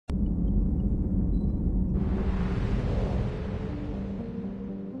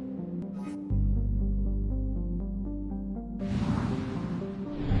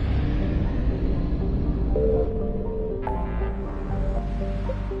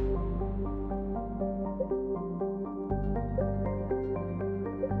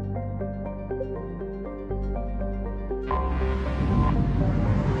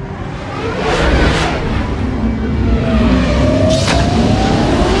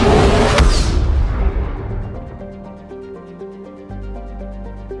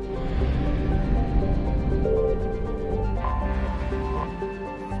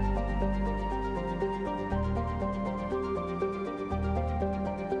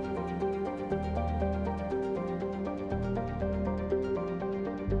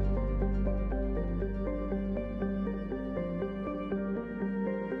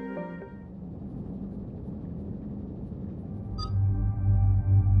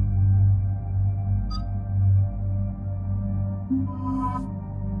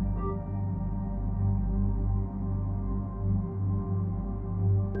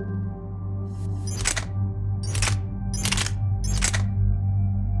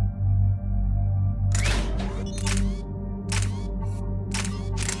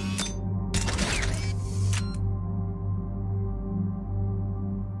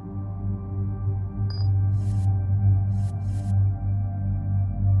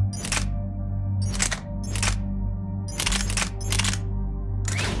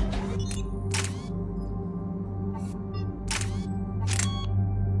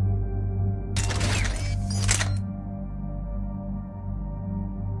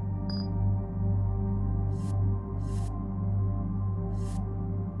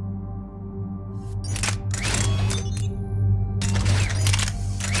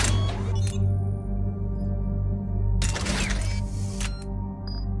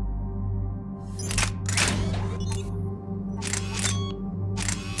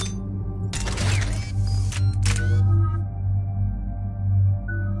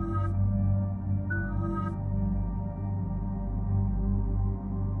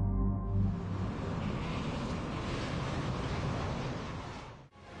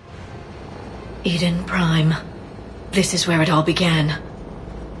Eden Prime. This is where it all began.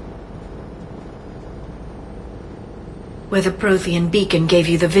 Where the Prothean beacon gave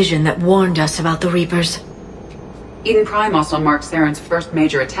you the vision that warned us about the Reapers. Eden Prime also marks Saren's first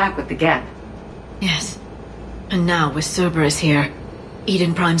major attack with the Gap. Yes. And now, with Cerberus here,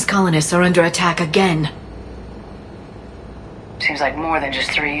 Eden Prime's colonists are under attack again. Seems like more than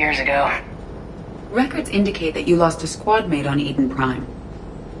just 3 years ago. Records indicate that you lost a squad mate on Eden Prime.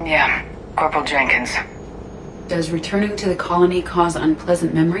 Yeah, Corporal Jenkins. Does returning to the colony cause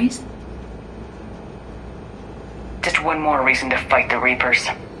unpleasant memories? Just one more reason to fight the Reapers.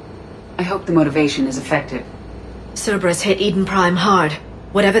 I hope the motivation is effective. Cerberus hit Eden Prime hard.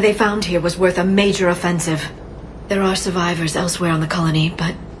 Whatever they found here was worth a major offensive. There are survivors elsewhere on the colony,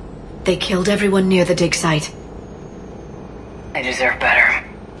 but they killed everyone near the dig site. They deserve better.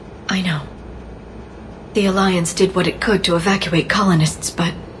 I know. The Alliance did what it could to evacuate colonists,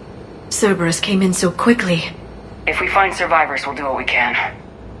 but Cerberus came in so quickly. If we find survivors, we'll do what we can.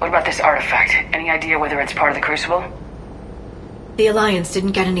 What about this artifact? Any idea whether it's part of the Crucible? The Alliance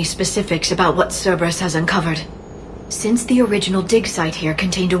didn't get any specifics about what Cerberus has uncovered. Since the original dig site here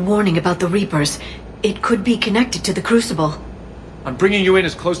contained a warning about the Reapers, it could be connected to the Crucible. I'm bringing you in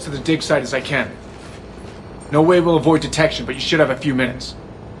as close to the dig site as I can. No way we'll avoid detection, but you should have a few minutes.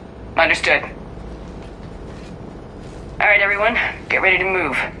 Understood. Alright, everyone. Get ready to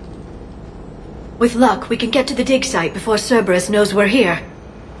move. With luck, we can get to the dig site before Cerberus knows we're here.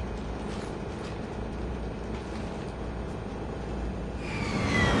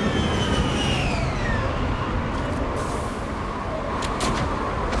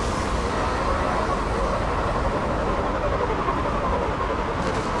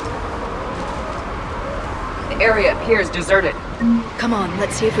 The area appears deserted. Come on,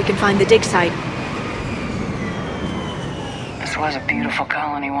 let's see if we can find the dig site. This was a beautiful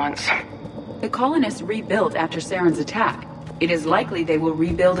colony once. The colonists rebuilt after Saren's attack. It is likely they will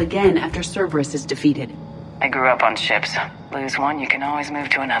rebuild again after Cerberus is defeated. I grew up on ships. Lose one, you can always move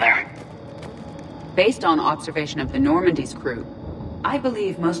to another. Based on observation of the Normandy's crew, I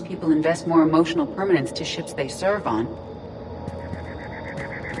believe most people invest more emotional permanence to ships they serve on.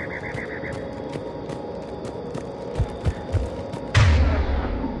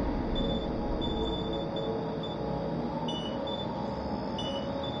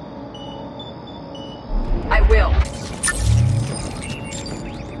 I will.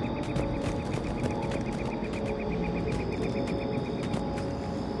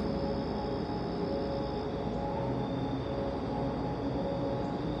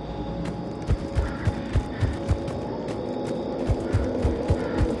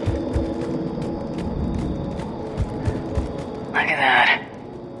 Look at that.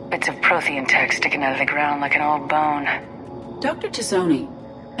 Bits of Prothean tech sticking out of the ground like an old bone. Dr. Tazzoni,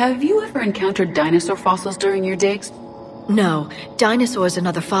 have you ever encountered dinosaur fossils during your digs? No, dinosaurs and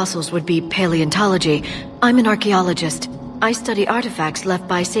other fossils would be paleontology. I'm an archaeologist. I study artifacts left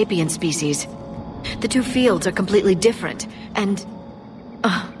by sapient species. The two fields are completely different, and...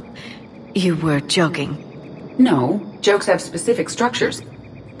 you were joking. No, jokes have specific structures.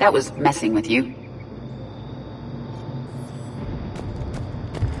 That was messing with you.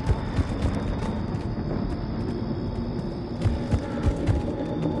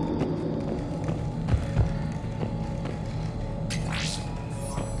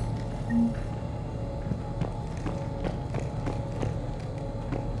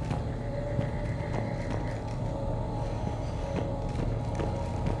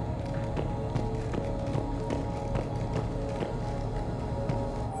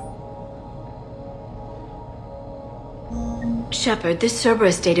 Shepard, this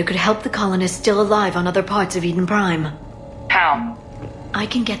Cerberus data could help the colonists still alive on other parts of Eden Prime. How? I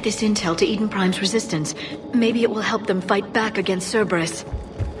can get this intel to Eden Prime's resistance. Maybe it will help them fight back against Cerberus.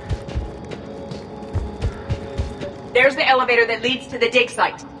 There's the elevator that leads to the dig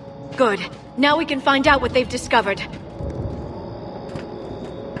site. Good. Now we can find out what they've discovered.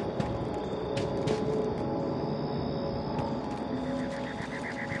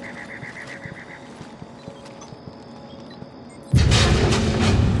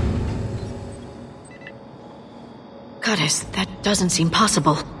 Goddess, that doesn't seem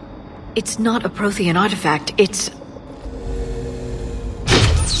possible. It's not a Prothean artifact, it's...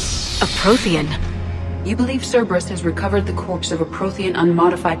 a Prothean. You believe Cerberus has recovered the corpse of a Prothean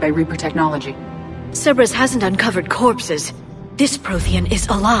unmodified by Reaper technology? Cerberus hasn't uncovered corpses. This Prothean is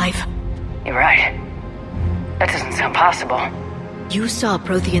alive. You're right. That doesn't sound possible. You saw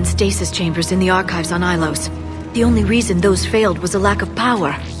Prothean stasis chambers in the archives on Ilos. The only reason those failed was a lack of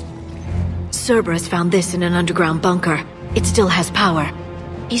power. Cerberus found this in an underground bunker. It still has power.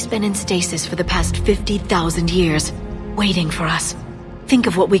 He's been in stasis for the past 50,000 years, waiting for us. Think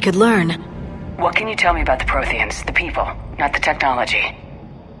of what we could learn. What can you tell me about the Protheans, the people, not the technology?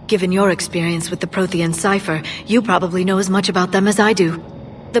 Given your experience with the Prothean cipher, you probably know as much about them as I do.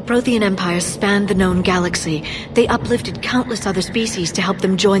 The Prothean Empire spanned the known galaxy. They uplifted countless other species to help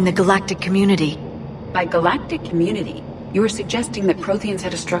them join the galactic community. By galactic community, you are suggesting that Protheans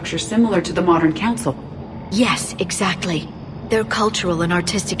had a structure similar to the modern council. Yes, exactly. Their cultural and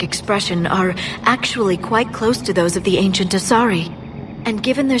artistic expression are actually quite close to those of the ancient Asari. And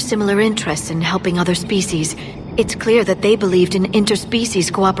given their similar interests in helping other species, it's clear that they believed in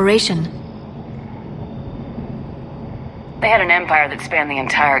interspecies cooperation. They had an empire that spanned the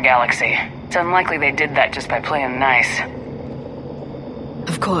entire galaxy. It's unlikely they did that just by playing nice.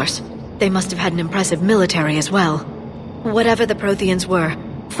 Of course. They must have had an impressive military as well. Whatever the Protheans were,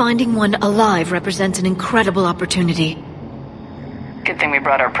 finding one alive represents an incredible opportunity. Good thing we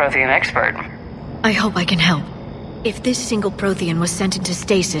brought our Prothean expert. I hope I can help. If this single Prothean was sent into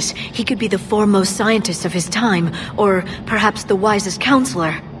stasis, he could be the foremost scientist of his time, or perhaps the wisest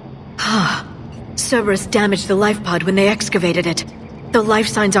counselor. Cerberus damaged the life pod when they excavated it. The life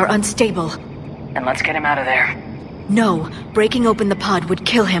signs are unstable. Then let's get him out of there. No, breaking open the pod would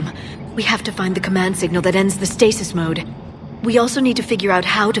kill him. We have to find the command signal that ends the stasis mode. We also need to figure out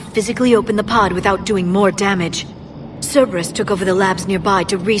how to physically open the pod without doing more damage. Cerberus took over the labs nearby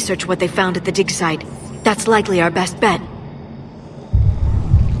to research what they found at the dig site. That's likely our best bet.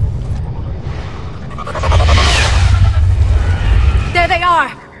 There they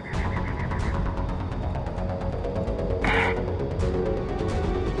are!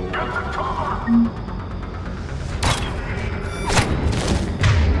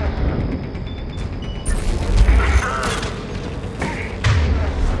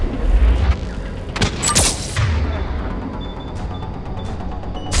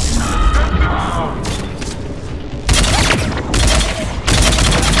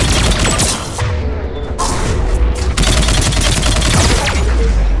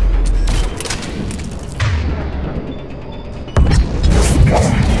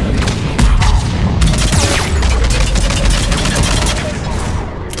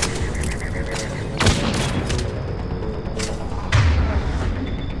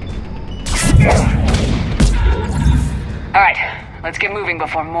 Let's get moving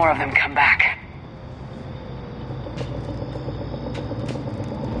before more of them come back.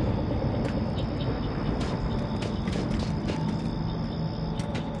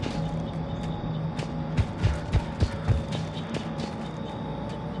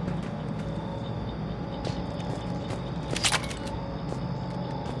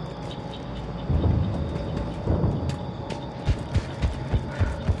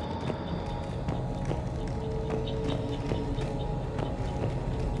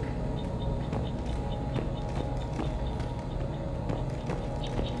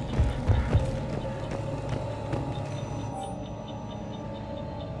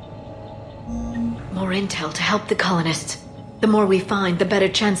 More intel to help the colonists. The more we find, the better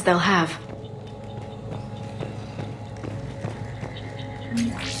chance they'll have.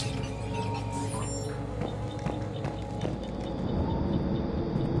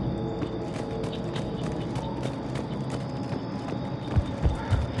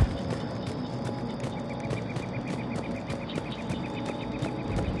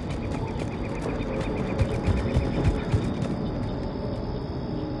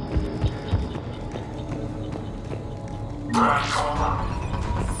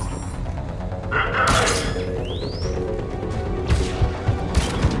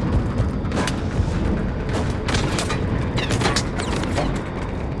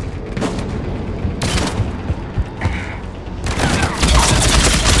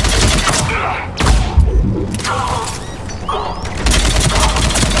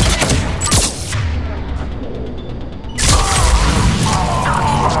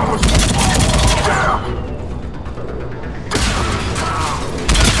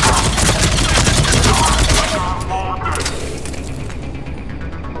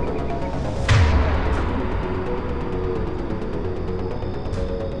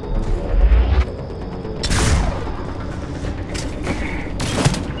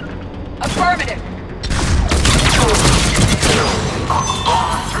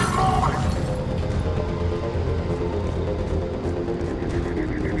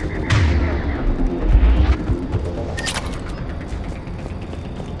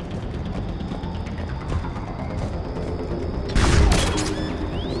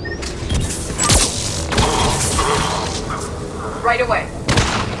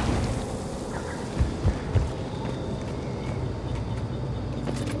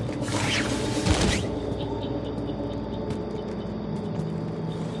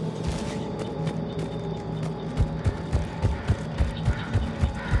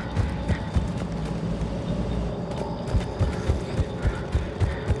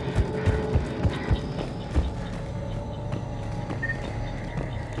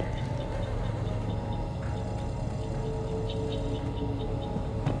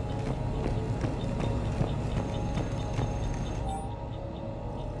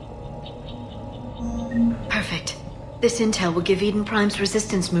 This intel will give Eden Prime's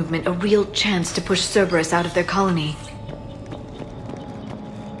resistance movement a real chance to push Cerberus out of their colony.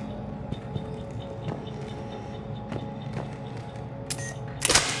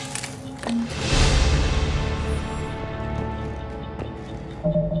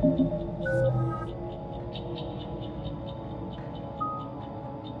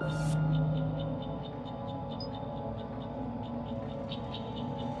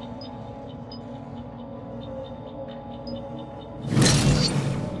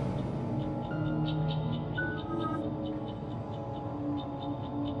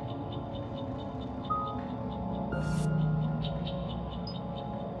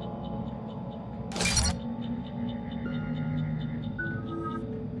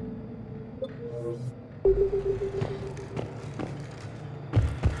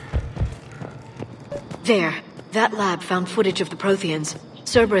 There. That lab found footage of the Protheans.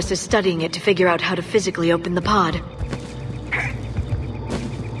 Cerberus is studying it to figure out how to physically open the pod.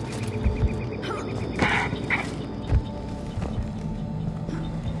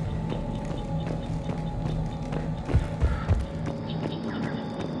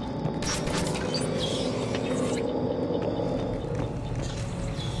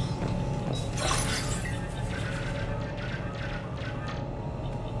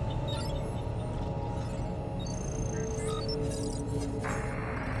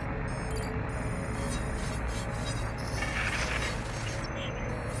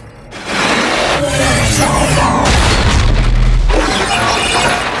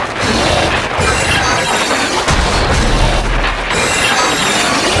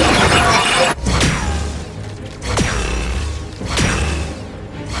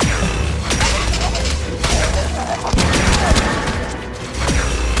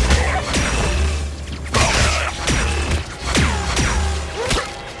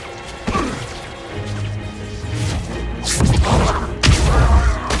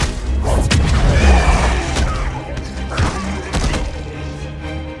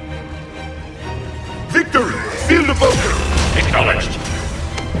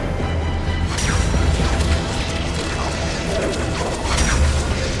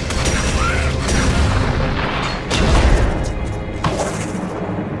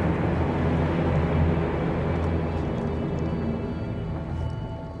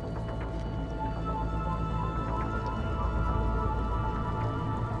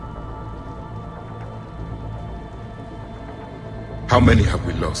 How many have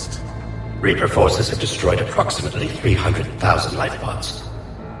we lost? Reaper forces have destroyed approximately 300,000 life pods.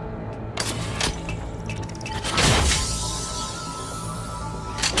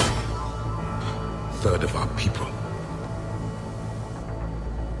 Third of our people.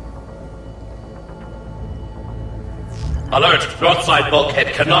 Alert! North side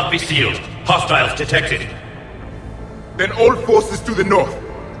bulkhead cannot be sealed. Hostiles detected. Then all forces to the north.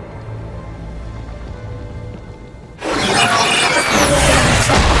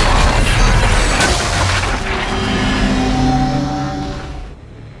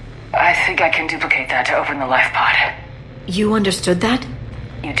 I think I can duplicate that to open the life pod. You understood that?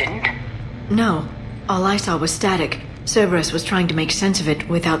 You didn't? No. All I saw was static. Cerberus was trying to make sense of it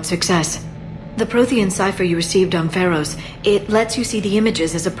without success. The Prothean cipher you received on Pharos, it lets you see the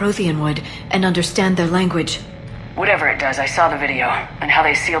images as a Prothean would, and understand their language. Whatever it does, I saw the video, and how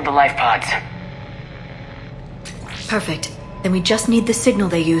they sealed the life pods. Perfect. Then we just need the signal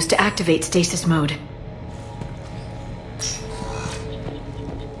they used to activate stasis mode.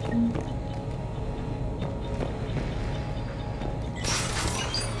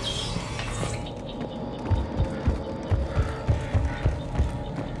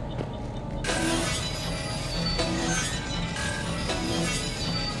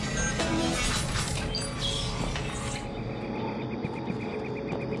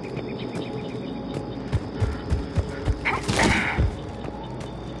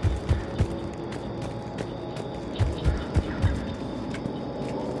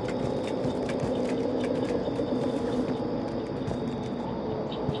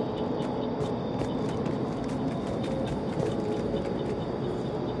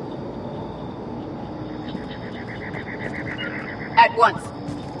 At once.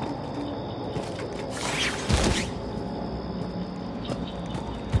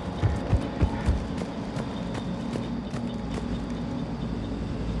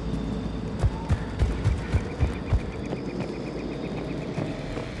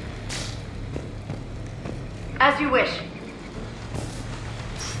 As you wish.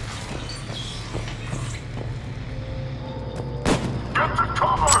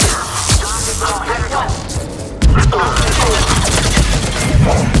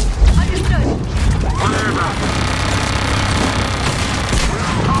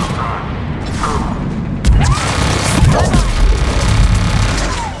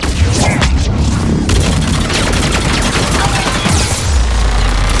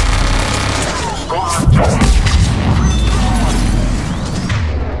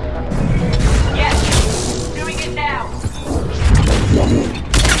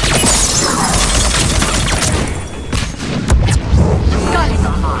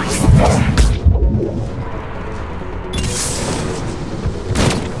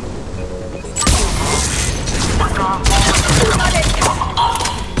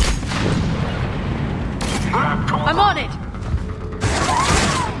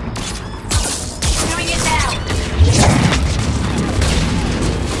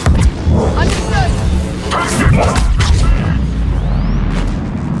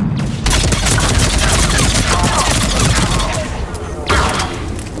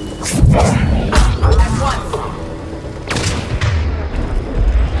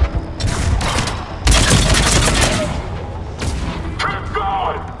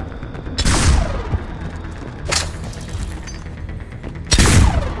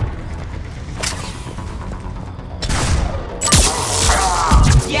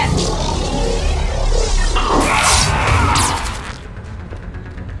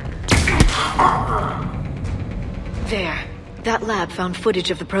 There. That lab found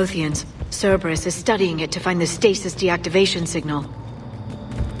footage of the Protheans. Cerberus is studying it to find the stasis deactivation signal.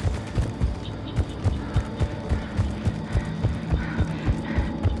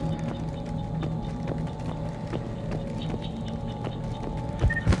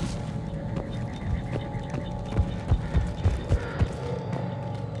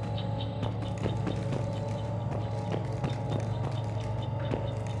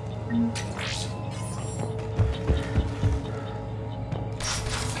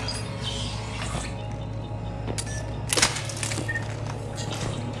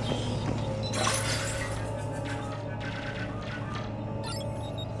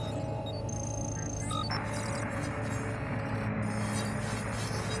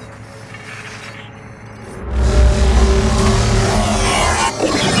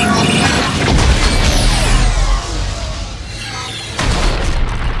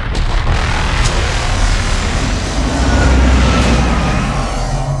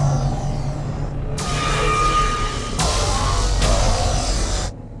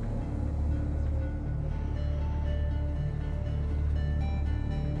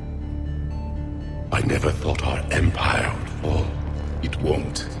 I never thought our empire would fall. It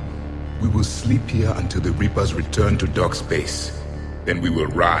won't. We will sleep here until the Reapers return to dark space. Then we will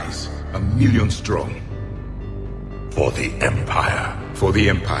rise, 1,000,000 strong. For the Empire. For the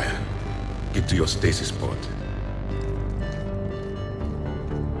Empire. Get to your stasis pod.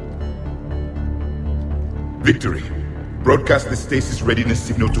 Victory. Broadcast the stasis readiness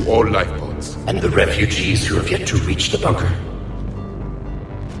signal to all life pods. And the refugees who have yet to reach the bunker.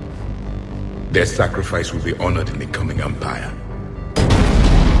 Their sacrifice will be honored in the coming Empire.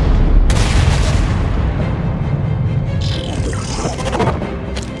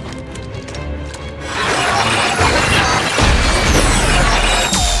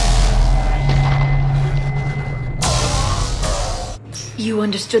 You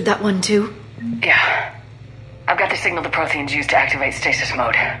understood that one too? Yeah. I've got the signal the Protheans use to activate stasis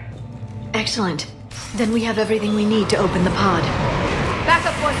mode. Excellent. Then we have everything we need to open the pod.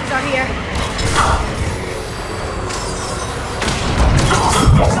 Backup forces are here.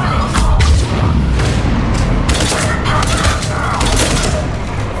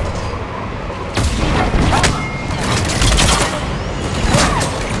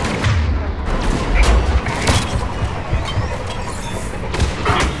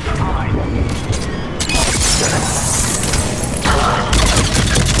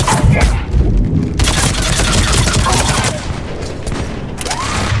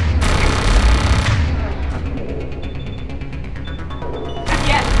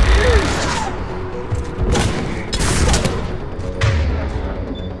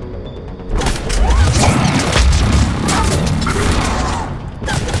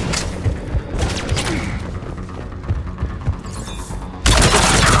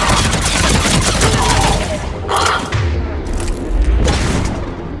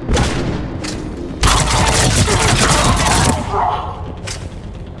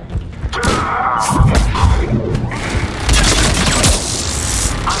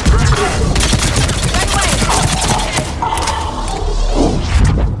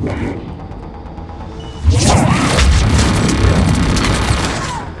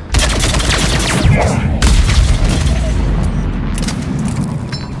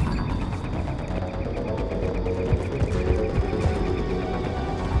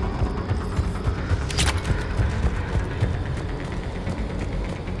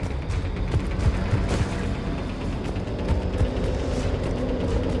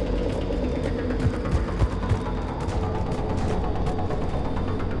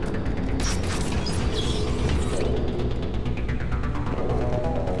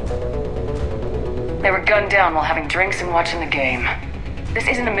 They were gunned down while having drinks and watching the game. This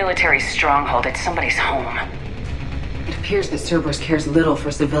isn't a military stronghold, it's somebody's home. It appears that Cerberus cares little for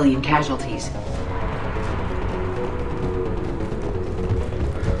civilian casualties.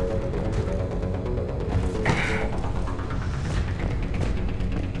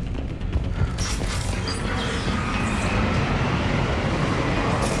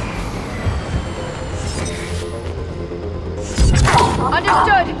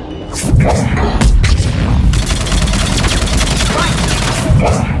 Understood!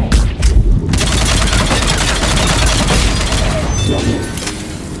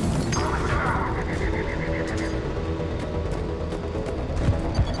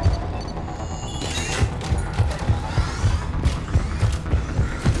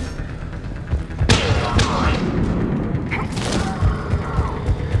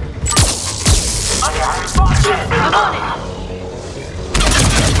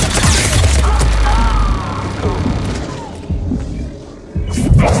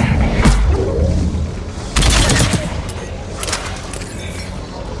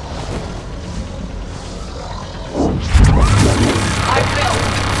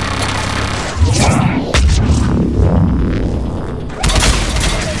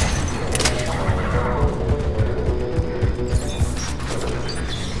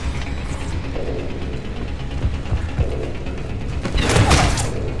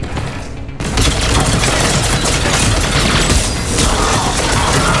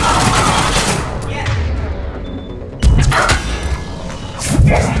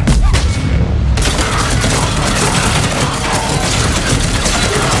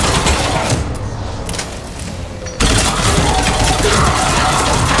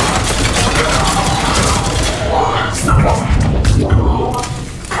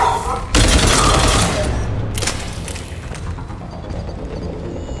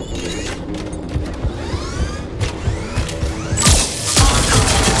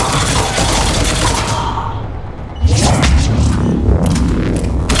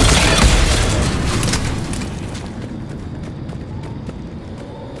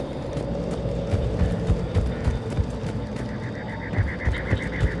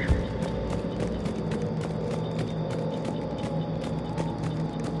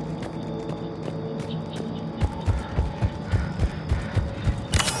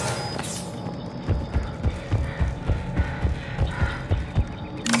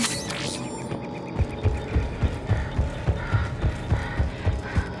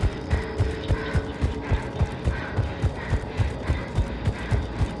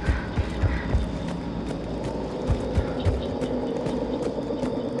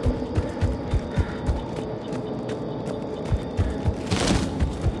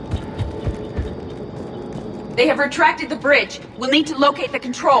 They have retracted the bridge. We'll need to locate the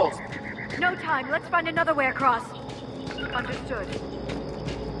controls. No time. Let's find another way across. Understood.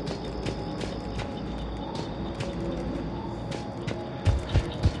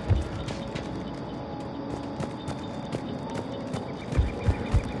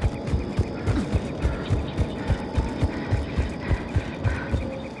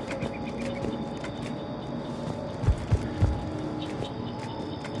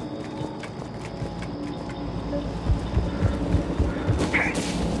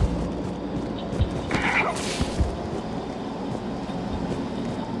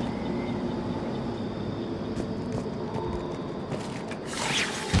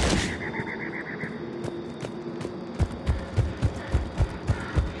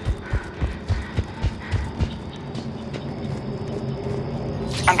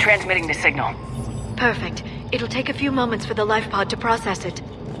 I'm transmitting the signal. Perfect. It'll take a few moments for the life pod to process it.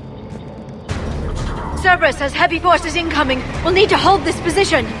 Cerberus has heavy forces incoming. We'll need to hold this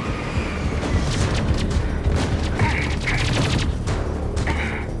position.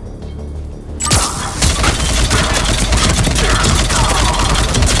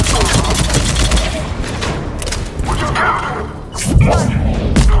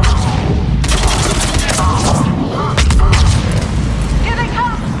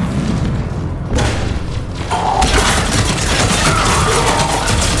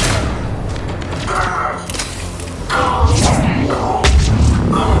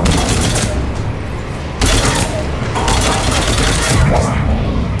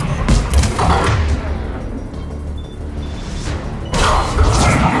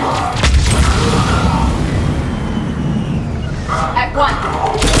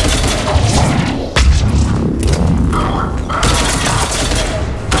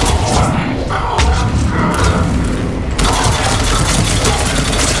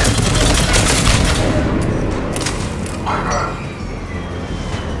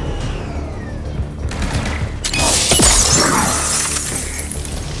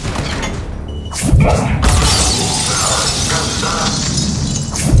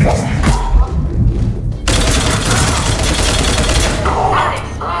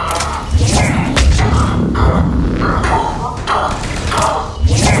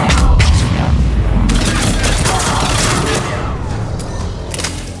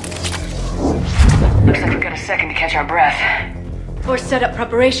 Our breath. Or set up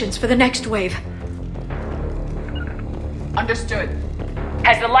preparations for the next wave. Understood.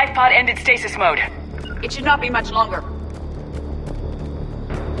 Has the life pod ended stasis mode? It should not be much longer.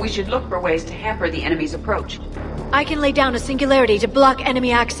 We should look for ways to hamper the enemy's approach. I can lay down a singularity to block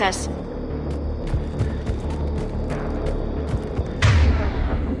enemy access.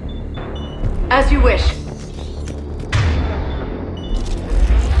 As you wish.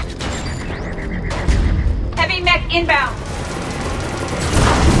 Heavy mech inbound.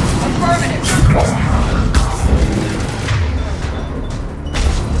 Affirmative.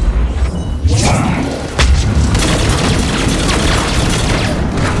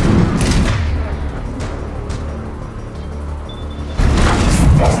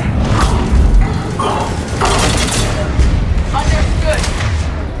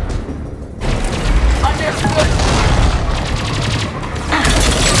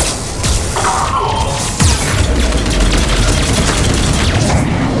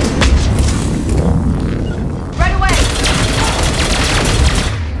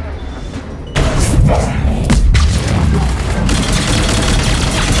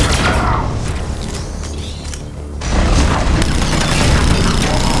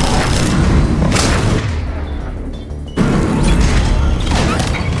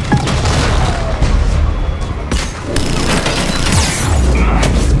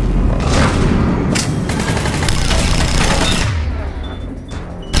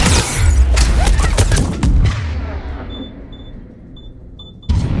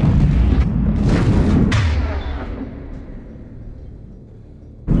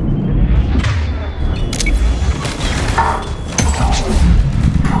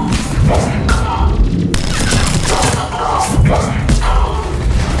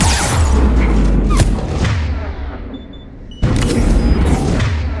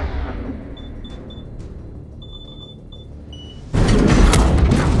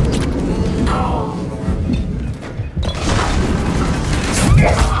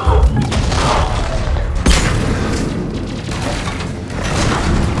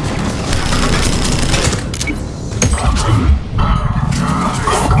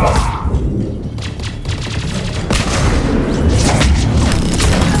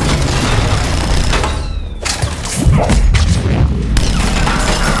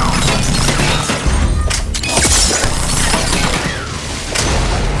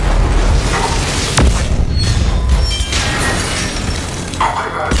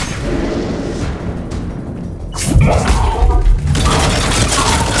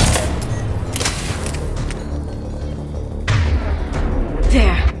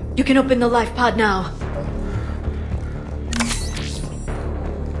 There. You can open the life pod now.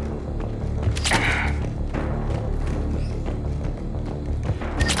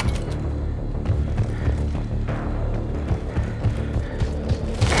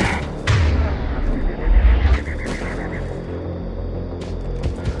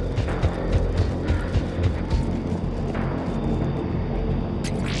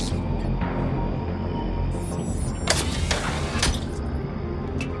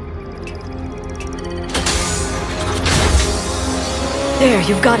 There,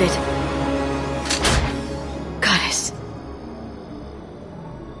 you've got it. Goddess.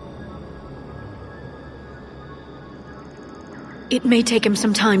 It may take him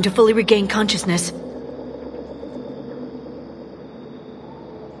some time to fully regain consciousness.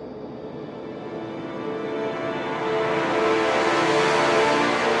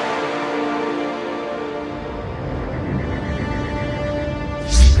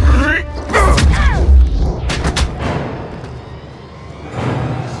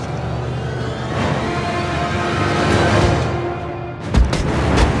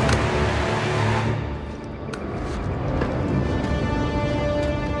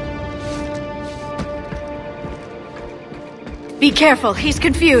 Be careful, he's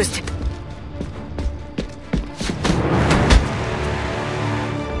confused.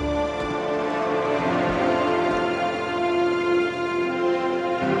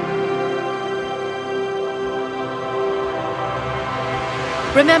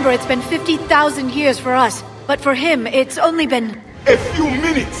 Remember, it's been 50,000 years for us, but for him, it's only been... A few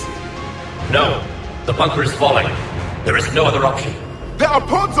minutes! No, the bunker is falling. There is no other option. There are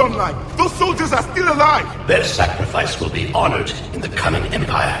pods online! Those soldiers are still alive! Their sacrifice will be honored in the coming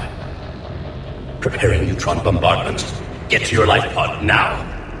Empire. Preparing neutron bombardment. Get to your life pod now!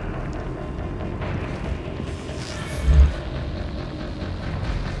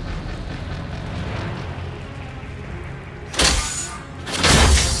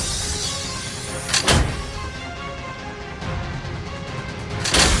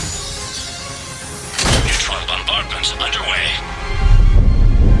 Neutron bombardment underway.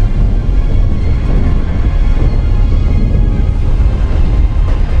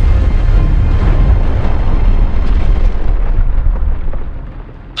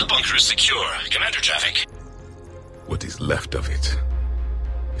 Secure. Commander traffic. What is left of it?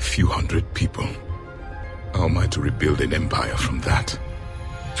 A few hundred people. How am I to rebuild an empire from that?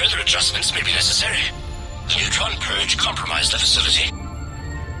 Further adjustments may be necessary. The neutron purge compromised the facility.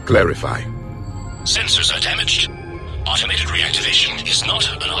 Clarify. Sensors are damaged. Automated reactivation is not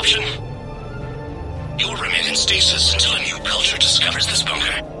an option. You will remain in stasis until a new culture discovers this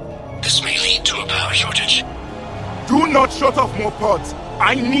bunker. This may lead to a power shortage. Do not shut off more pods!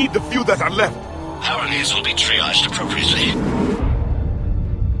 I need the few that are left! Power needs will be triaged appropriately.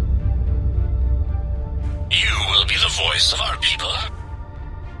 You will be the voice of our people.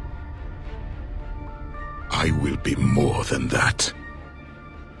 I will be more than that.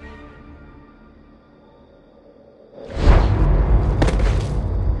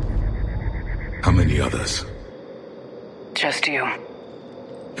 How many others? Just you.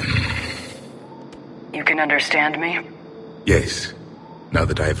 You can understand me? Yes. Now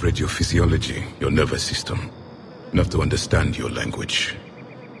that I have read your physiology, your nervous system, enough to understand your language.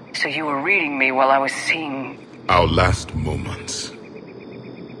 So you were reading me while I was seeing... Our last moments.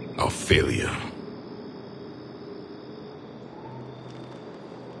 Our failure.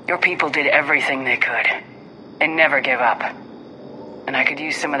 Your people did everything they could. They never give up. And I could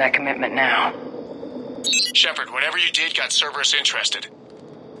use some of that commitment now. Shepard, whatever you did got Cerberus interested.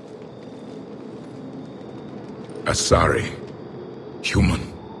 Asari. Human.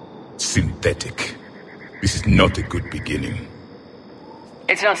 Synthetic. This is not a good beginning.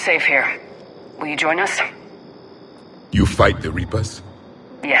 It's not safe here. Will you join us? You fight the Reapers?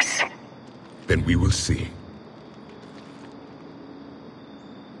 Yes. Then we will see.